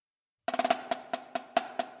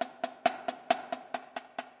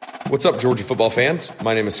What's up, Georgia football fans?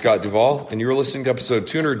 My name is Scott Duvall, and you're listening to episode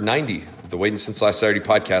 290 of the Waiting Since Last Saturday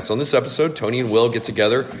podcast. On this episode, Tony and Will get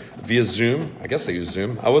together via Zoom. I guess they use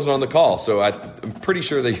Zoom. I wasn't on the call, so I'm pretty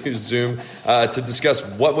sure they used Zoom to discuss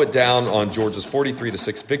what went down on Georgia's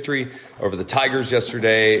 43-6 victory over the Tigers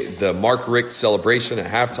yesterday, the Mark Richt celebration at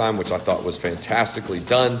halftime, which I thought was fantastically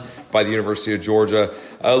done by the University of Georgia.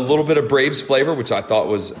 A little bit of Braves flavor, which I thought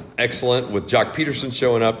was excellent, with Jock Peterson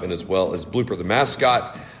showing up, and as well as Blooper the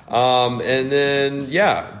mascot. And then,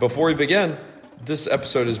 before we begin, this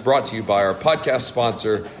episode is brought to you by our podcast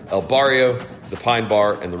sponsor, El Barrio, the Pine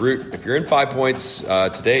Bar, and the Root. If you're in 5 Points,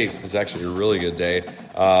 today is actually a really good day.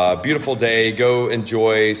 Beautiful day. Go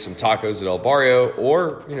enjoy some tacos at El Barrio,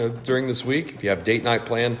 or, during this week, if you have date night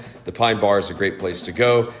planned, the Pine Bar is a great place to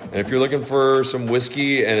go. And if you're looking for some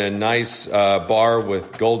whiskey and a nice bar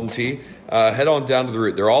with golden tea, head on down to the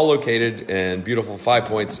Root. They're all located in beautiful 5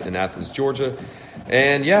 Points in Athens, Georgia.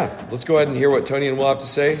 And let's go ahead and hear what Tony and Will have to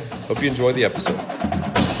say. Hope you enjoy the episode.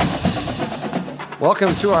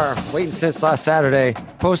 Welcome to our Waiting Since Last Saturday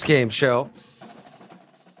post-game show.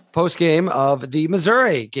 Post-game of the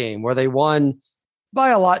Missouri game, where they won by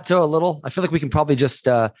a lot to a little. I feel like we can probably just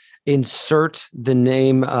insert the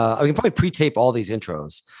name. We can probably pre-tape all these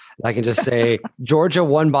intros. I can just say Georgia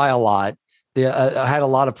won by a lot. They had a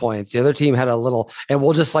lot of points. The other team had a little, and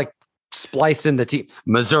we'll just splice in the team.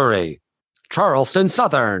 Missouri, Charleston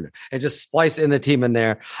Southern, and just splice in the team in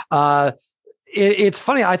there. It's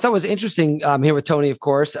funny. I thought it was interesting here with Tony, of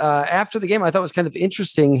course. After the game, I thought it was kind of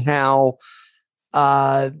interesting how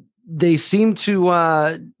they seem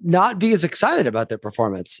to not be as excited about their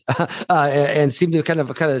performance and seem to kind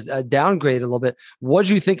of downgrade a little bit. What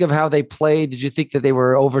did you think of how they played? Did you think that they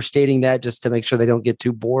were overstating that just to make sure they don't get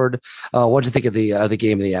too bored? What did you think of the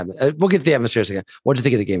game? We'll get to the atmosphere again. What did you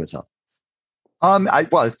think of the game itself?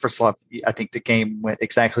 First of all, I think the game went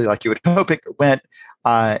exactly like you would hope it went.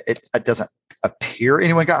 It doesn't appear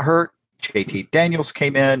anyone got hurt. JT Daniels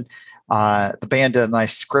came in. The band did a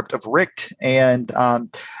nice script of Richt, and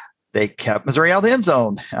they kept Missouri out of the end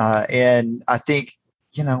zone. And I think,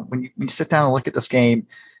 when you sit down and look at this game,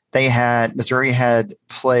 Missouri had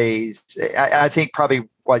plays. I think probably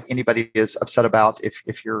what anybody is upset about,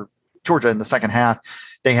 if you're Georgia in the second half,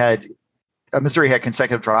 Missouri had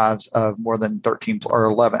consecutive drives of more than 13 or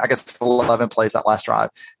 11, I guess 11 plays that last drive,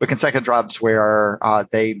 but consecutive drives where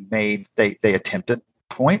they attempted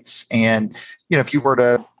points. And, if you were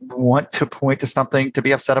to want to point to something to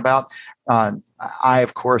be upset about, I,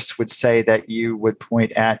 of course, would say that you would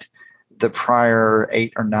point at the prior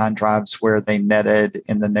 8 or 9 drives where they netted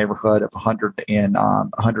in the neighborhood of 100 and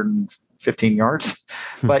 115 yards.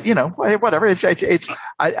 But, whatever.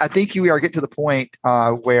 I think we are getting to the point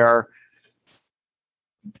where,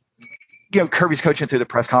 Kirby's coaching through the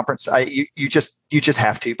press conference. You just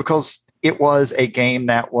have to, because it was a game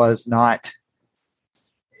that was not.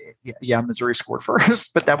 Yeah, Missouri scored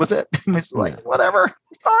first, but that was it. It's whatever,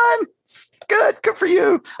 fine, it's good for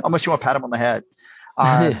you. Almost you want to pat him on the head.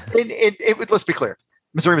 Let's be clear,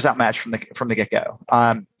 Missouri was outmatched from the get go.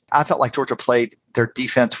 I felt like Georgia played, their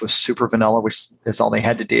defense was super vanilla, which is all they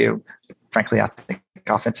had to do. Frankly, I think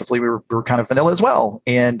offensively we were kind of vanilla as well.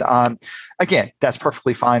 And again, that's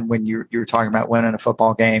perfectly fine when you're talking about winning a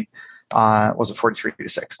football game. Was it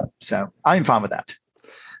 43-6? So I'm fine with that.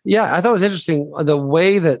 Yeah, I thought it was interesting the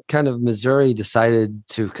way that kind of Missouri decided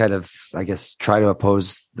to kind of, I guess, try to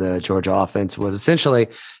oppose the Georgia offense was essentially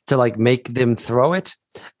to make them throw it.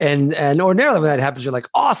 And ordinarily when that happens, you're like,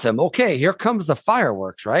 awesome. Okay, here comes the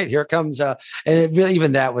fireworks, right? Here comes, and it really,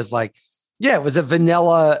 even that was it was a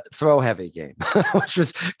vanilla throw heavy game, which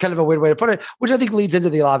was kind of a weird way to put it, which I think leads into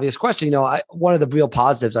the obvious question. One of the real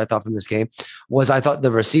positives I thought from this game was I thought the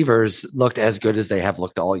receivers looked as good as they have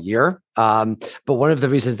looked all year. But one of the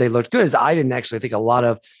reasons they looked good is I didn't actually think a lot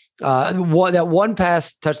of that one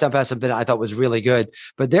touchdown pass I thought was really good,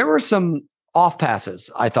 but there were some off passes,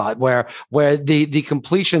 I thought, where the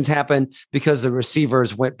completions happened because the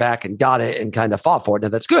receivers went back and got it and kind of fought for it. Now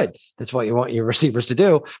that's good. That's what you want your receivers to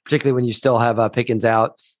do, particularly when you still have Pickens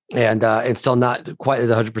out and still not quite at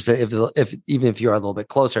 100%, even if you are a little bit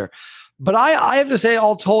closer. But I have to say,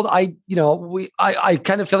 all told, I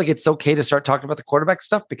kind of feel like it's okay to start talking about the quarterback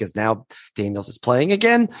stuff because now Daniels is playing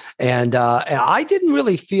again, and I didn't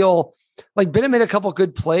really feel like Bennett made a couple of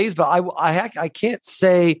good plays, but I can't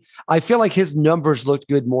say I feel like his numbers looked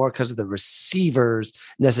good more because of the receivers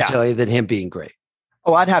necessarily than him being great.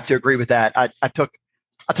 Oh, I'd have to agree with that. I took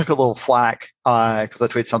a little flack because I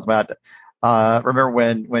tweeted something about remember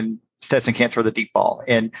when Stetson can't throw the deep ball,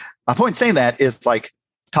 and my point in saying that is Todd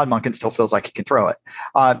Monken still feels like he can throw it.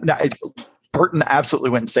 Now, Burton absolutely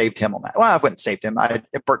went and saved him on that. Well, I went and saved him.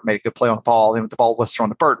 Burton made a good play on the ball, and the ball was thrown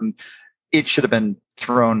to Burton. It should have been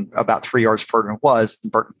thrown about 3 yards further than it was.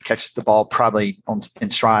 And Burton catches the ball probably in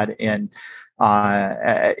stride, and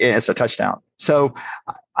it's a touchdown. So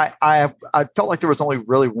I felt like there was only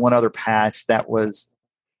really one other pass that was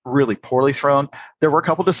really poorly thrown. There were a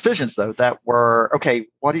couple decisions though that were okay.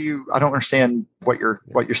 I don't understand what you're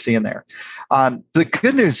seeing there. The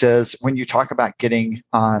good news is when you talk about getting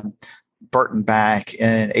Burton back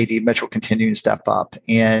and AD Mitchell continuing to step up,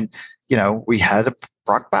 and we had a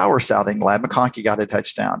Brock Bowers outing. Ladd McConkey got a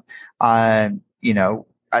touchdown. I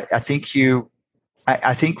think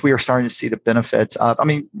we are starting to see the benefits of.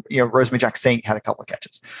 Rosemary Jack-Saint had a couple of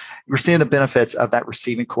catches. We're seeing the benefits of that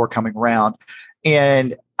receiving core coming around,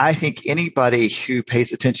 and I think anybody who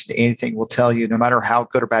pays attention to anything will tell you, no matter how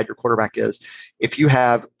good or bad your quarterback is, if you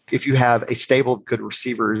have a stable of good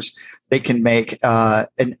receivers, they can make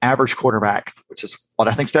an average quarterback, which is what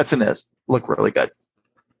I think Stetson is, look really good.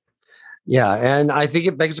 Yeah, and I think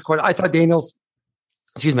it begs the question. I thought Daniels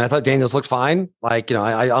looked fine.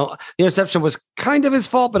 The interception was kind of his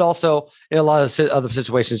fault, but also in a lot of other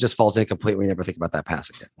situations just falls incomplete. We never think about that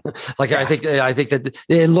pass again. I think that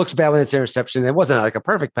it looks bad when it's interception. It wasn't like a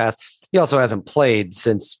perfect pass. He also hasn't played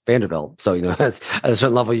since Vanderbilt. So, at a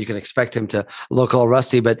certain level, you can expect him to look a little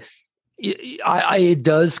rusty, but it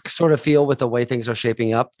does sort of feel with the way things are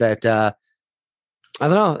shaping up that, I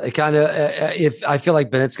don't know. It kind of, if I feel like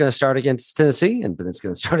Bennett's going to start against Tennessee and Bennett's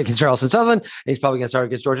going to start against Charleston Southern, and he's probably going to start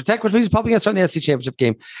against Georgia Tech, which means he's probably going to start in the SEC championship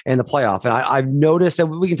game and the playoff. And I've noticed, and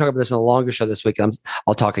we can talk about this in a longer show this week.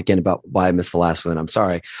 I'll talk again about why I missed the last one. I'm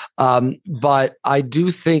sorry. But I do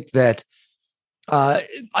think that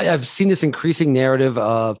I've seen this increasing narrative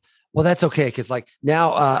of, well, that's okay. Cause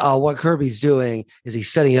now what Kirby's doing is he's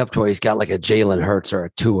setting up to where he's got like a Jalen Hurts or a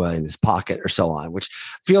Tua in his pocket or so on, which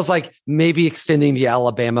feels like maybe extending the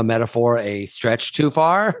Alabama metaphor a stretch too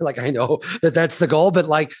far. I know that's the goal, but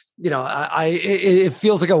it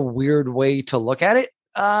feels like a weird way to look at it.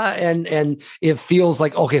 And it feels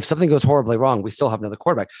like, okay, if something goes horribly wrong, we still have another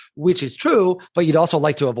quarterback, which is true, but you'd also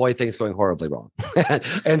like to avoid things going horribly wrong.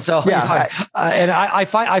 And so, I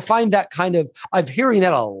find that kind of, I'm hearing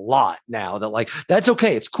that a lot now that that's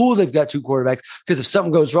okay. It's cool. They've got 2 quarterbacks because if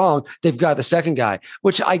something goes wrong, they've got the second guy,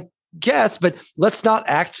 which I guess, but let's not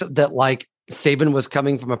act that Saban was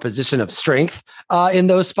coming from a position of strength in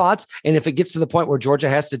those spots. And if it gets to the point where Georgia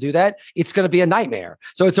has to do that, it's going to be a nightmare.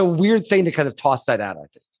 So it's a weird thing to kind of toss that out, I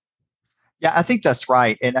think. Yeah, I think that's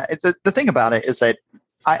right. And the thing about it is that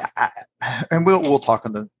and we'll talk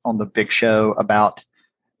on the big show about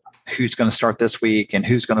who's going to start this week and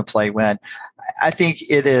who's going to play when. I think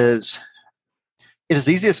it is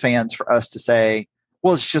easy as fans for us to say,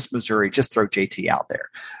 well, it's just Missouri, just throw JT out there.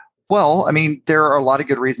 Well, there are a lot of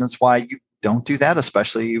good reasons why you don't do that,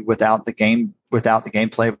 especially without the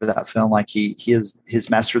gameplay, without feeling like he's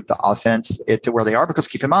mastered the offense to where they are. Because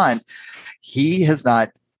keep in mind, he has not.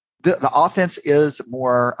 The offense is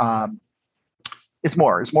more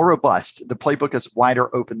robust. The playbook is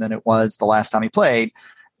wider open than it was the last time he played,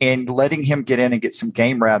 and letting him get in and get some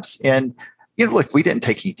game reps. And look, we didn't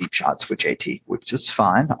take any deep shots with JT, which is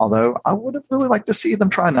fine. Although I would have really liked to see them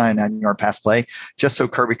try a 99-yard pass play just so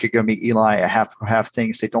Kirby could go meet Eli a half thing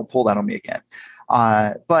and say, don't pull that on me again.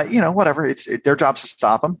 But whatever, it's their job to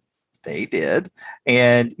stop them. They did.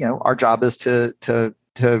 And, our job is to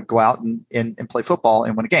go out and play football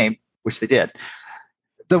and win a game, which they did.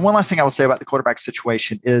 The one last thing I will say about the quarterback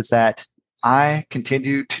situation is that I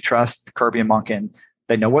continue to trust Kirby and Monken.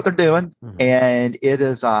 They know what they're doing. Mm-hmm. And it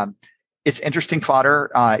is, it's interesting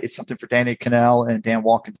fodder. It's something for Danny Cannell and Dan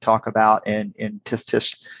Walken to talk about and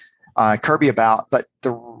Tish Kirby about. But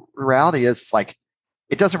the reality is,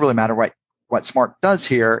 it doesn't really matter what Smart does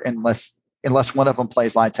here unless one of them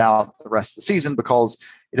plays lights out the rest of the season, because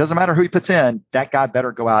it doesn't matter who he puts in. That guy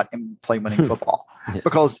better go out and play winning football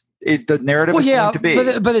because the narrative is going to be.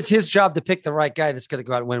 But it's his job to pick the right guy that's going to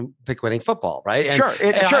go out and pick winning football, right? And, sure,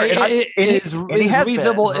 he has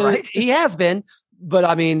reasonable. Been, right? He has been.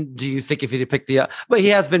 But do you think if he'd picked but he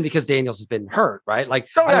has been because Daniels has been hurt, right?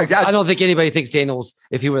 I don't think anybody thinks Daniels,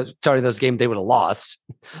 if he was starting those games, they would have lost.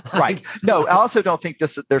 Right. No, I also don't think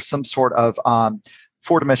there's some sort of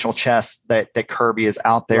 4-dimensional chess that Kirby is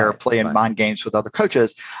out there playing mind games with other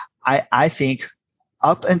coaches. I think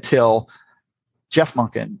up until Jeff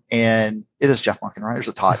Monken, and it is Jeff Monken, right? There's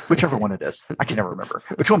a Todd, whichever one it is. I can never remember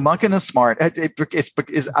which one. Monken is Smart.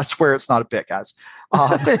 It's I swear it's not a bit, guys.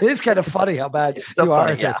 It is kind of funny how bad you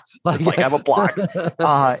are. Yeah. It's like I have a block.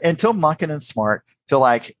 Until Monken and Smart feel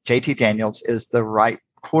like JT Daniels is the right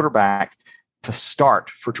quarterback to start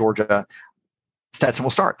for Georgia, Stetson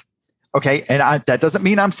will start. Okay. And that doesn't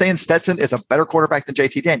mean I'm saying Stetson is a better quarterback than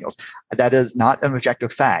JT Daniels. That is not an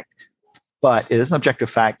objective fact, but it is an objective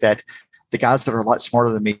fact that the guys that are a lot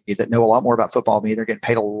smarter than me, that know a lot more about football than me, they're getting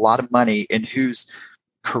paid a lot of money, and whose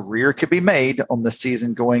career could be made on the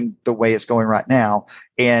season going the way it's going right now,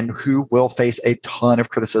 and who will face a ton of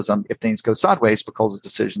criticism if things go sideways because of the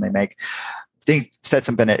decision they make. I think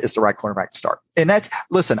Stetson Bennett is the right cornerback to start. And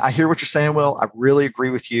listen, I hear what you're saying, Will. I really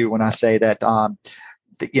agree with you when I say that,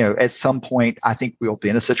 at some point, I think we'll be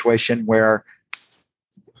in a situation where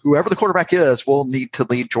whoever the quarterback is will need to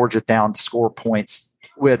lead Georgia down to score points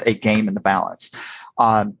with a game in the balance.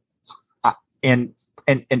 And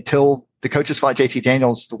until the coaches feel like JT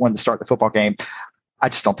Daniels is the one to start the football game, I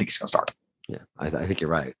just don't think he's going to start. Yeah, I think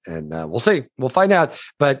you're right. And we'll see. We'll find out.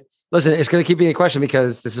 But listen, it's going to keep being a question,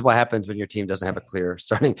 because this is what happens when your team doesn't have a clear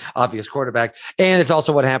starting obvious quarterback. And it's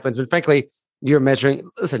also what happens when, frankly, you're measuring.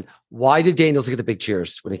 Listen, why did Daniels get the big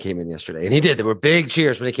cheers when he came in yesterday? And he did. There were big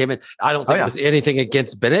cheers when he came in. I don't think it was anything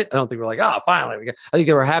against Bennett. I don't think we're like, finally. I think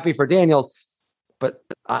they were happy for Daniels. But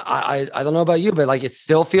I don't know about you, but like, it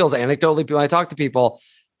still feels anecdotally when I talk to people,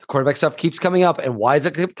 the quarterback stuff keeps coming up. And why is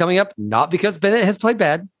it coming up? Not because Bennett has played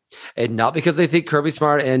bad, and not because they think Kirby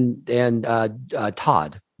Smart and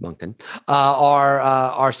Todd Monken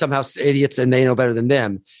are somehow idiots and they know better than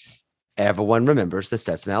them. Everyone remembers the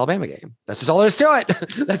Stetson Alabama game. That's just all there is to it.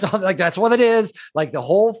 That's all. Like, that's what it is. Like, the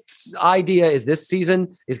whole idea is this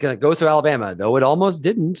season is going to go through Alabama, though it almost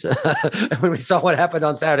didn't when we saw what happened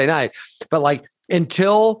on Saturday night. But like,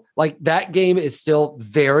 until like that game is still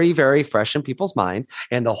very, very fresh in people's minds.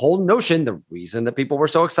 And the whole notion, the reason that people were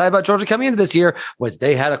so excited about Georgia coming into this year was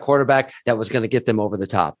they had a quarterback that was going to get them over the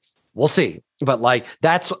top. We'll see. But like,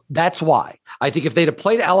 that's why I think if they'd have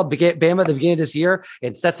played Alabama at the beginning of this year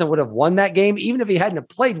and Stetson would have won that game, even if he hadn't have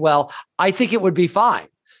played well, I think it would be fine.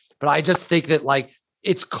 But I just think that like,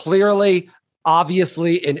 it's clearly,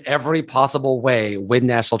 obviously, in every possible way, win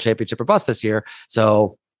national championship or bust this year.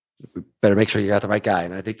 So we better make sure you got the right guy.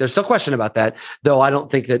 And I think there's still question about that, though. I don't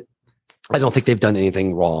think they've done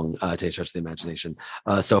anything wrong to stretch of the imagination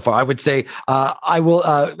so far. I would say I will,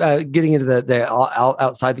 getting into the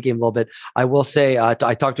outside the game a little bit, I will say I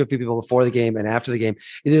talked to a few people before the game and after the game.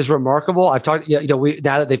 It is remarkable. I've talked,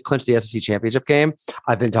 now that they've clinched the SEC championship game,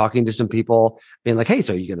 I've been talking to some people being like, hey,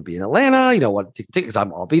 so are you going to be in Atlanta? What tickets?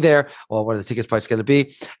 I'll be there. Well, what are the tickets price going to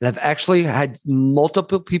be? And I've actually had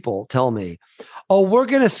multiple people tell me, oh, we're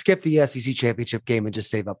going to skip the SEC championship game and just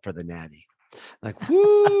save up for the Natty. Like,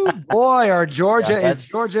 whoo, boy, our Georgia is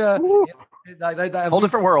Georgia. Whole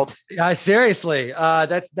different world. Seriously.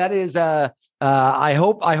 That is I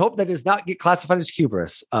hope that does not get classified as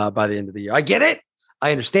hubris by the end of the year. I get it.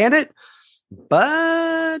 I understand it,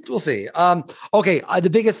 but we'll see. Okay. The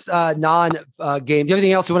biggest non game. Do you have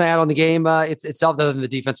anything else you want to add on the game itself, other than the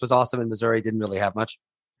defense was awesome and Missouri didn't really have much?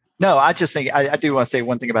 No, I just think I do want to say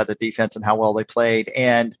one thing about the defense and how well they played.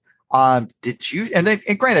 And did you,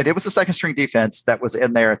 and granted, it was a second string defense that was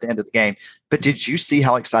in there at the end of the game, but did you see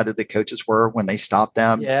how excited the coaches were when they stopped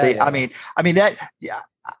them? I mean that, yeah.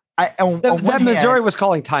 That Missouri was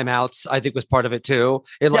calling timeouts, I think, was part of it too.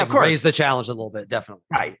 It raised the challenge a little bit, definitely.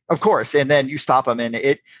 Right. Of course. And then you stop them. And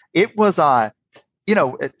it was, look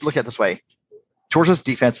at it this way. Georgia's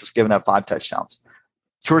defense has given up 5 touchdowns.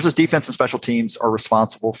 Georgia's defense and special teams are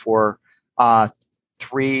responsible for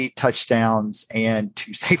 3 touchdowns and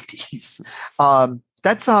 2 safeties.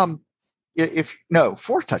 That's 4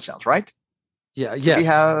 touchdowns, right? Yeah. Yes. We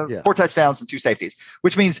have 4 touchdowns and 2 safeties,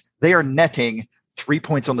 which means they are netting 3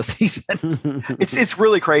 points on the season. It's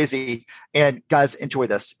really crazy. And guys, enjoy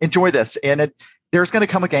this. And there's going to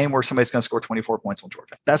come a game where somebody's going to score 24 points on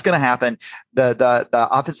Georgia. That's going to happen. The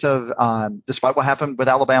offensive, despite what happened with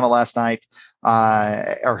Alabama last night,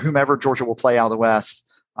 or whomever Georgia will play out of the West,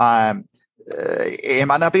 it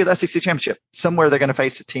might not be the SEC championship. Somewhere they're going to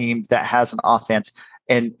face a team that has an offense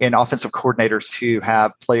and offensive coordinators who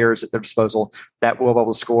have players at their disposal that will be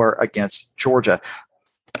able to score against Georgia,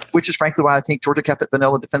 which is frankly why I think Georgia kept it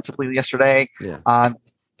vanilla defensively yesterday, and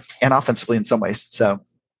offensively in some ways. So.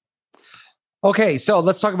 Okay, so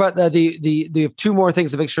let's talk about the 2 more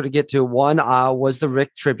things to make sure to get to. One was the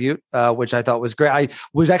Rick tribute, which I thought was great. I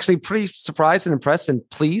was actually pretty surprised and impressed and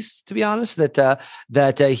pleased, to be honest,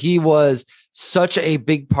 that he was such a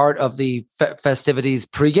big part of the festivities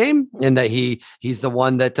pregame, and that he's the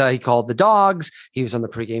one that he called the dogs. He was on the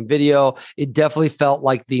pregame video. It definitely felt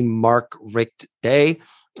like the Mark Richt day.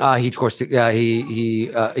 He of course he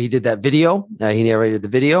did that video. He narrated the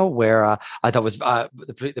video where I thought was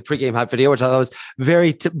the pregame hype video, which I thought was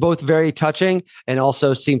both very touching and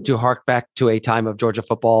also seemed to hark back to a time of Georgia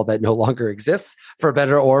football that no longer exists, for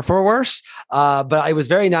better or for worse. But it was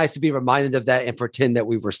very nice to be reminded of that and pretend that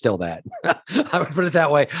we were still that. I would put it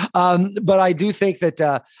that way. But I do think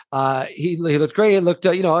that he looked great. It looked,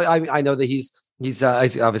 I know that he's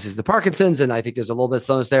obviously it's the Parkinson's, and I think there's a little bit of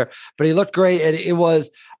slowness there, but he looked great. And it was,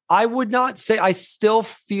 I would not say, I still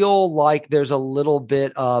feel like there's a little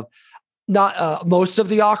bit of not most of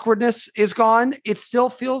the awkwardness is gone. It still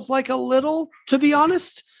feels like a little, to be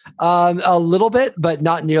honest, a little bit, but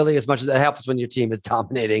not nearly as much as it happens when your team is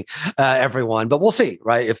dominating everyone. But we'll see,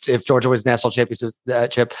 right? If Georgia wins national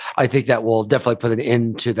championship, I think that will definitely put an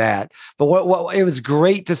end to that. But what it was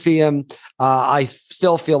great to see him. I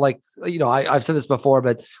still feel like, I've said this before,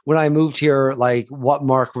 but when I moved here, like what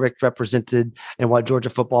Mark Richt represented and what Georgia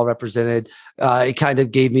football represented, it kind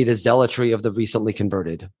of gave me the zealotry of the recently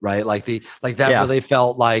converted, right? Really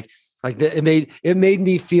felt like it made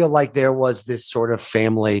me feel like there was this sort of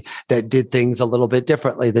family that did things a little bit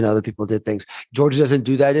differently than other people did things. Georgia doesn't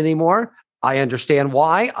do that anymore. I understand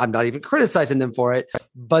why. I'm not even criticizing them for it,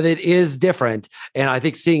 but it is different. And I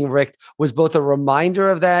think seeing Richt was both a reminder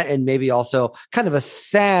of that and maybe also kind of a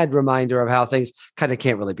sad reminder of how things kind of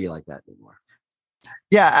can't really be like that anymore.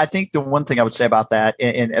 Yeah, I think the one thing I would say about that,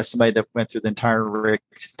 and as somebody that went through the entire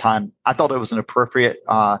Richt time, I thought it was an appropriate.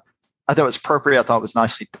 I thought it was appropriate. I thought it was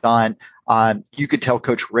nicely done. You could tell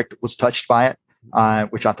Coach Richt was touched by it,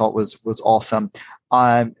 which I thought was awesome.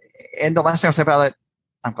 And the last thing I'll say about it,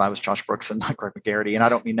 I'm glad it was Josh Brooks and not Greg McGarity. And I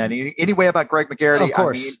don't mean that any way about Greg McGarity.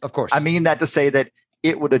 Of course. I mean that to say that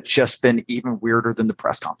it would have just been even weirder than the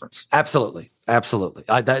press conference. Absolutely. I don't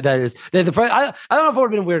know if it would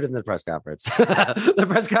have been weirder than the press conference. The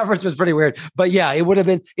press conference was pretty weird, but yeah, it would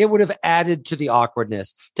have added to the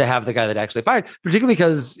awkwardness to have the guy that actually fired, particularly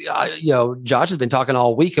because, Josh has been talking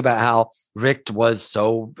all week about how Richt was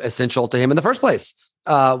so essential to him in the first place.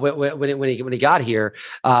 When he got here,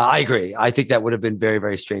 I agree. I think that would have been very,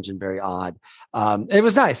 very strange and very odd. It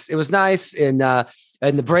was nice. And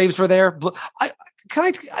the Braves were there.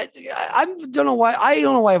 I don't know why. I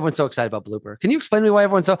don't know why everyone's so excited about Blooper. Can you explain to me why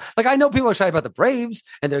everyone's so I know people are excited about the Braves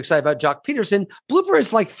and they're excited about Jock Peterson. Blooper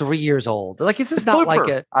is like 3 years old. Like it's just not Blooper. Like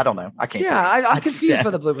a. I don't know. I can't. Yeah, I'm confused by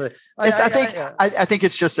the Blooper. I think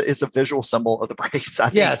it's just a visual symbol of the Braves. I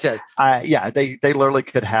think, they literally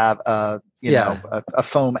could have a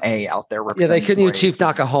foam A out there. Yeah, they couldn't use Chief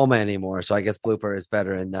Nakahoma anymore, so I guess Blooper is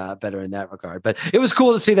better in that regard. But it was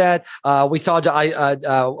cool to see that. We saw.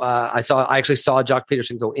 I actually saw Jock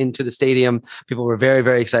Peterson go into the stadium. People were very,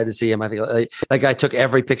 very excited to see him. I think that guy took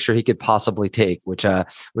every picture he could possibly take, which I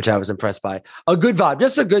was impressed by. A good vibe,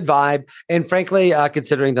 just a good vibe. And frankly,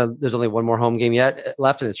 considering there's only one more home game yet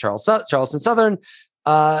left, and it's Charleston Southern.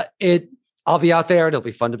 I'll be out there. It'll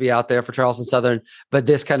be fun to be out there for Charleston Southern, but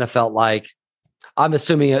this kind of felt like I'm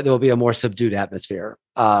assuming there will be a more subdued atmosphere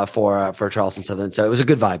for Charleston Southern. So it was a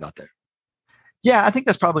good vibe out there. Yeah, I think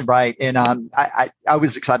that's probably right. And I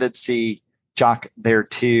was excited to see Jock there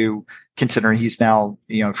too, considering he's now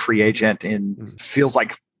free agent and feels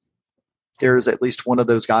like there's at least one of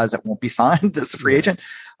those guys that won't be signed as a free agent.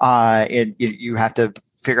 And you have to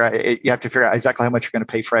figure out exactly how much you're going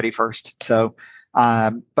to pay Freddie first. So.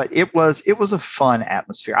 But it was a fun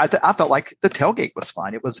atmosphere. I felt like the tailgate was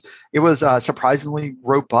fun. It was surprisingly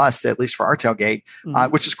robust, at least for our tailgate,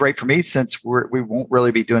 which is great for me since we won't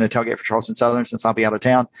really be doing a tailgate for Charleston Southern since I'll be out of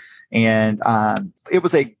town. And it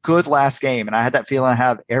was a good last game, and I had that feeling I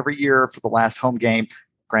have every year for the last home game.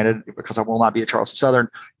 Granted, because I will not be at Charleston Southern,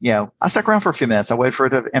 I stuck around for a few minutes. I waited for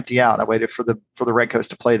it to empty out. I waited for the Red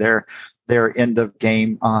Coast to play their end of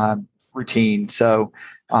game routine. So.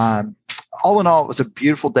 All in all, it was a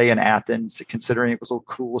beautiful day in Athens, considering it was a little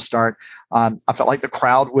cool to start. I felt like the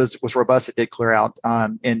crowd was robust. It did clear out.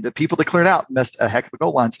 And the people that cleared out missed a heck of a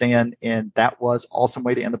goal line stand, and that was an awesome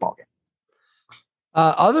way to end the ballgame.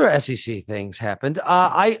 Other SEC things happened.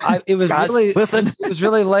 It was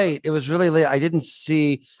really late. It was really late. I didn't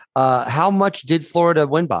see how much did Florida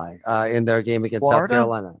win by in their game against South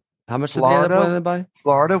Carolina. How much did they win by?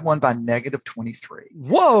 Florida won by -23.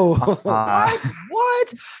 Whoa!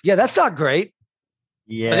 What? Yeah, that's not great.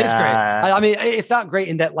 Yeah, but it's great. I mean, it's not great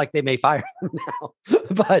in that like they may fire him now.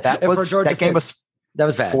 But that game was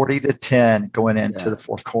bad. 40-10 going into the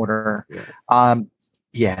fourth quarter. Yeah.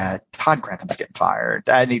 Yeah, Todd Grantham's getting fired.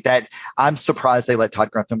 I'm surprised they let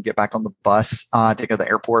Todd Grantham get back on the bus to go to the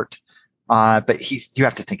airport. But you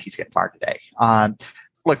have to think he's getting fired today.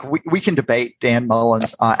 Look, we can debate Dan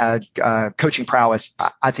Mullen's coaching prowess.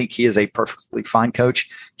 I think he is a perfectly fine coach.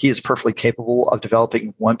 He is perfectly capable of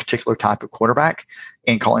developing one particular type of quarterback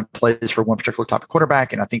and calling plays for one particular type of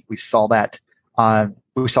quarterback. And I think we saw that.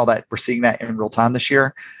 We're seeing that in real time this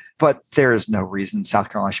year. But there is no reason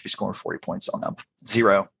South Carolina should be scoring 40 points on them.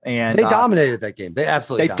 Zero. And they dominated that game. They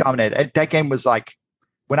absolutely dominated. That game was like,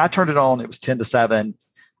 when I turned it on, it was 10-7.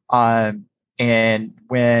 And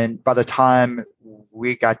when by the time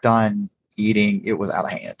we got done eating, it was out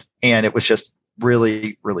of hand. And it was just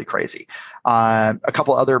really, really crazy. A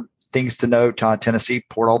couple other things to note. Tennessee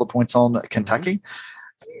poured all the points on Kentucky.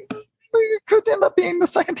 It could end up being the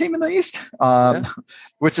second team in the East,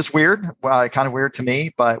 which is weird. Well, kind of weird to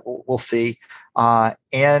me, but we'll see.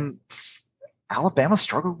 And Alabama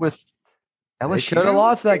struggled with LSU. They could have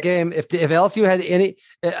lost that game if LSU had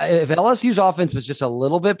if LSU's offense was just a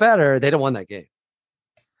little bit better, they'd have won that game.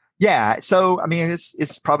 Yeah. So, I mean,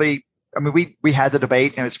 it's probably, I mean, we had the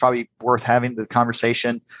debate, and it's probably worth having the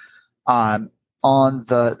conversation on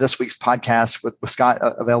this week's podcast with Scott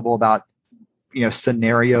available about,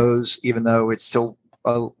 scenarios, even though it's still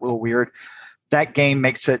a little weird. That game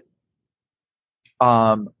makes me feel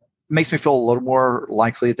a little more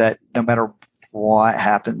likely that no matter what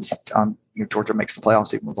happens, Georgia makes the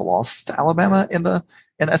playoffs even with a loss to Alabama in the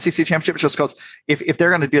SEC championship. Just because if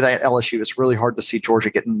they're going to do that at LSU, it's really hard to see Georgia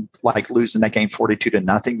getting losing that game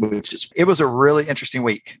 42-0, it was a really interesting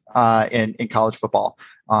week in college football.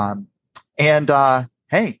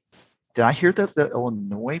 Hey, did I hear that the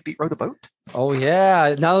Illinois beat Row the Boat? Oh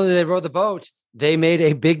yeah! Not only did they row the boat, they made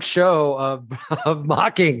a big show of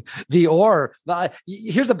mocking the oar.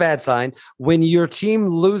 Here's a bad sign: when your team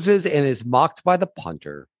loses and is mocked by the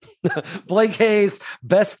punter. Blake Hayes,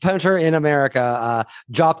 best punter in America,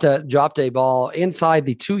 dropped a ball inside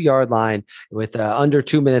the 2-yard line with under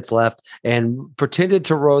 2 minutes left, and pretended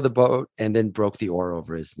to row the boat, and then broke the oar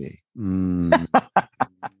over his knee.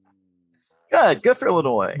 Good for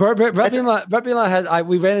Illinois.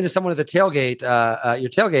 We ran into someone at the tailgate, your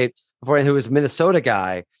tailgate before, who was a Minnesota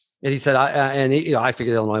guy, and he said, I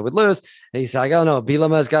figured Illinois would lose, and he said, I don't know,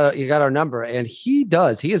 Bielema's got our number, and he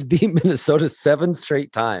does. He has beat Minnesota 7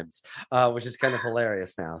 straight times, which is kind of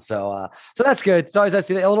hilarious now. So that's good. So as I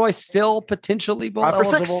see, Illinois still potentially bowl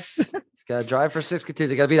eligible. Got to drive for 6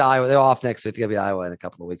 continues. They got to beat Iowa. They're off next week. They got to beat Iowa in a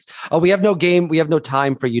couple of weeks. Oh, we have no game. We have no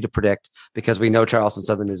time for you to predict because we know Charleston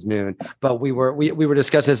Southern is noon. But we were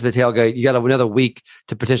discussing this at the tailgate. You got another week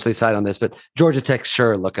to potentially decide on this. But Georgia Tech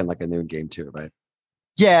sure looking like a noon game too, right?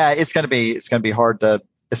 Yeah, it's gonna be hard to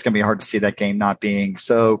see that game not being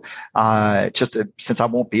so. Since I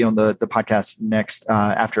won't be on the podcast next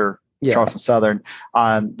after. Yeah. Charleston Southern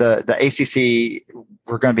the ACC,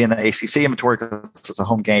 we're going to be in the ACC inventory because it's a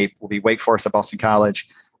home game. We'll be Wake Forest at Boston College,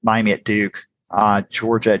 Miami at Duke,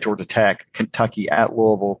 Georgia at Georgia Tech, Kentucky at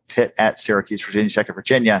Louisville, Pitt at Syracuse, Virginia Tech at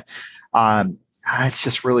Virginia. It's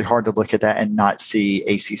just really hard to look at that and not see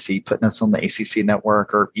ACC putting us on the ACC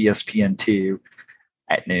network or ESPN2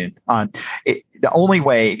 at noon. The only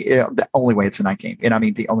way it's a night game, and I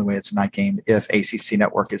mean the only way it's a night game if ACC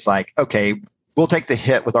network is like, okay, we'll take the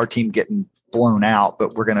hit with our team getting blown out,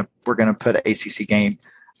 but we're gonna put an ACC game,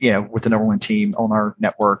 with the number one team on our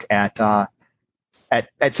network at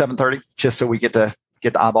 7:30, just so we get the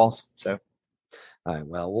eyeballs. So. All right.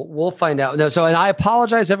 Well, we'll find out. No. So, and I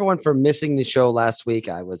apologize everyone for missing the show last week.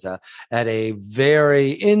 I was at a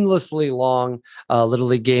very endlessly long Little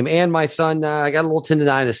League game, and my son got a little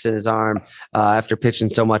tendonitis in his arm after pitching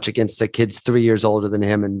so much against the kids 3 years older than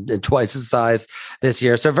him and twice his size this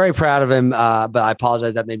year. So very proud of him. But I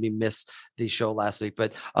apologize that made me miss the show last week.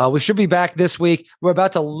 But we should be back this week. We're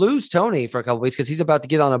about to lose Tony for a couple of weeks because he's about to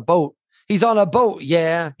get on a boat. He's on a boat.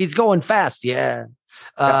 Yeah. He's going fast. Yeah.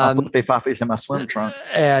 Fluffy's in my swim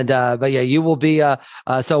trunks. And but yeah, you will be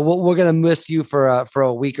so we're gonna miss you for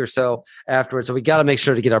a week or so afterwards. So we got to make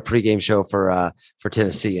sure to get our pregame show for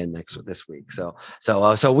Tennessee in this week. So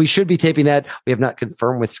we should be taping that. We have not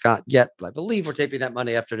confirmed with Scott yet, but I believe we're taping that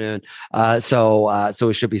Monday afternoon. So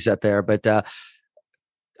we should be set there. But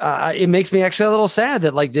it makes me actually a little sad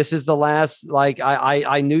that this is the last,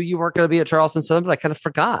 I knew you weren't going to be at Charleston Southern, but I kind of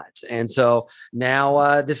forgot. And so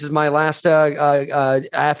now this is my last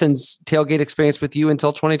Athens tailgate experience with you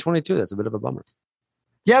until 2022. That's a bit of a bummer.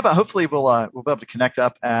 Yeah, but hopefully we'll be able to connect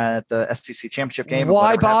up at the SEC championship game.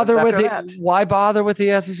 Why bother with it? Why bother with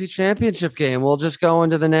the SEC championship game? We'll just go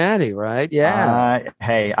into the Natty, right? Yeah.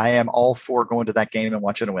 Hey, I am all for going to that game and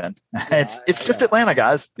watching a win. It's just Atlanta,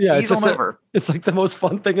 guys. Yeah, Ease on over. It's like the most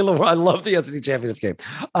fun thing in the world. I love the SEC championship game.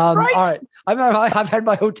 Right. All right. I've had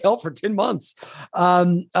my hotel for 10 months.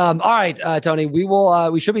 All right, Tony,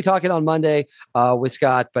 we should be talking on Monday with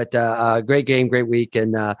Scott, but great game, great week.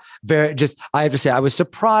 And I have to say, I was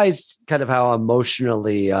surprised kind of how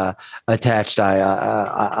emotionally attached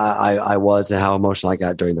I was and how emotional I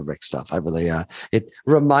got during the Rick stuff. I really, it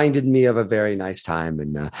reminded me of a very nice time.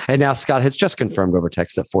 And now Scott has just confirmed over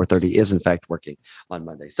text that 4:30 is in fact working on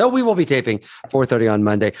Monday. So we will be taping 4:30 on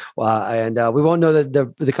Monday. And we won't know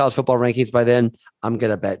the college football rankings by then. I'm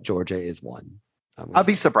going to bet Georgia is one. I'll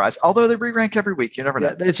be surprised. Although they re-rank every week. You never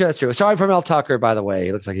know. It's just true. Sorry for Mel Tucker, by the way.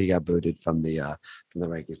 It looks like he got booted from the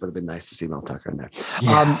rankings. Would have been nice to see Mel Tucker in there.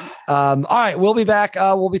 Yeah. All right. We'll be back.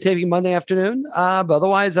 We'll be taping Monday afternoon. But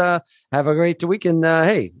otherwise, have a great week. And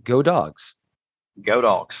hey, go Dogs. Go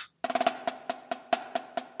Dogs.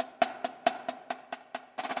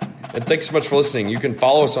 And thanks so much for listening. You can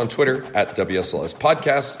follow us on Twitter at WSLS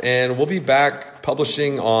Podcast, and we'll be back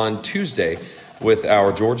publishing on Tuesday with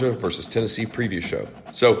our Georgia versus Tennessee preview show.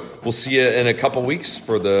 So we'll see you in a couple weeks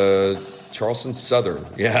for the Charleston Southern.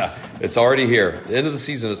 Yeah, it's already here. The end of the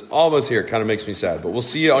season is almost here. Kind of makes me sad, but we'll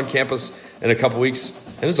see you on campus in a couple weeks.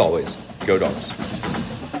 And as always, go Dogs.